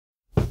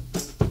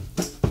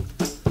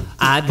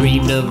I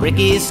dreamed of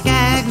Ricky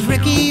Skaggs.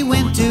 Ricky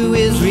went to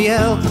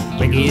Israel.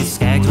 Ricky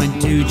Skaggs went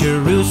to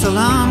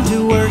Jerusalem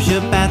to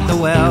worship at the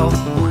well.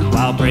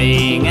 While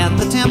praying at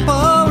the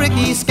temple,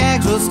 Ricky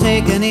Skaggs was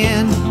taken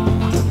in.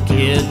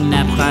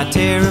 Kidnapped by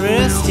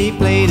terrorists, he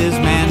played his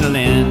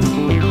mandolin.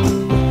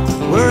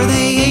 Were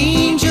they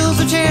angels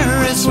or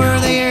terrorists? Were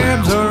they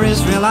Arabs or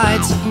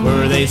Israelites?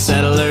 Were they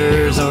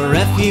settlers or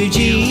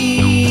refugees?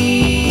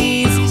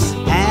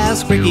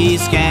 Ask Ricky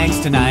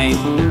Skaggs tonight.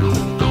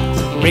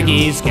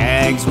 Ricky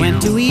Skaggs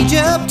went to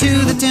Egypt,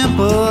 to the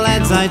temple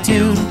at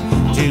Zaytun.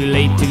 Too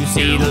late to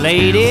see the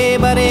lady,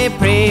 but he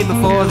prayed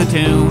before the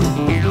tomb.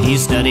 He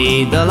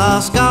studied the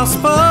lost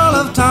gospel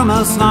of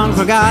Thomas, long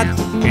forgot,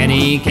 and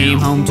he came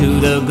home to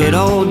the good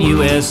old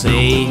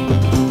USA.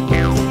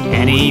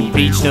 And he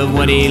preached of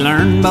what he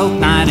learned both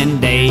night and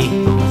day,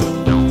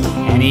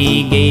 and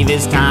he gave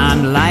his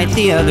time to light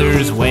the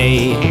other's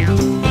way.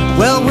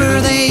 Well, were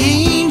they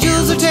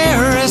angels or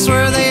terrorists?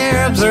 Were they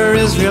Arabs or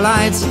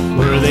Israelites?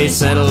 Were they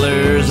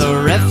settlers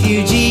or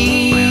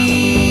refugees?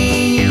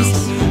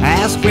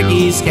 Ask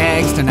Ricky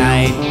Skaggs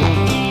tonight.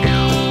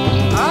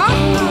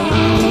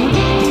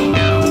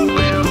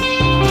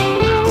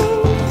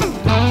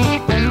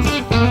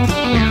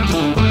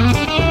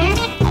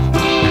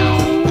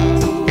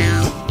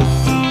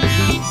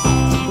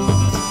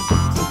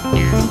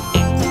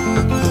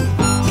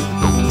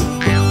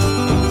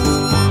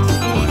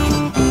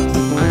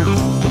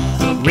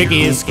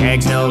 Ricky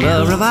Skaggs held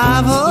a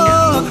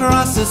revival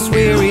across this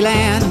weary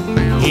land.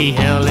 He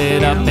held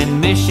it up in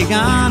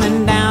Michigan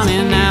and down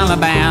in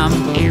Alabama.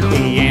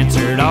 He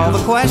answered all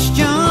the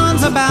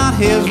questions about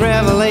his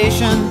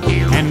revelation,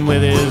 and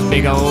with his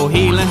big old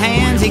healing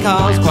hands he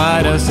caused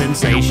quite a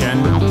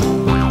sensation.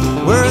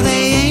 Were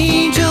they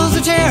angels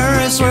or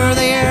terrorists? Were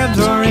they Arabs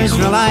or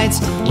Israelites?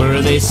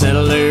 Were they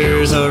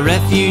settlers or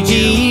refugees?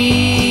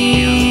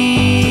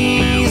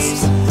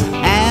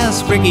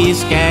 Ask Ricky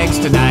Skaggs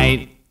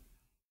tonight.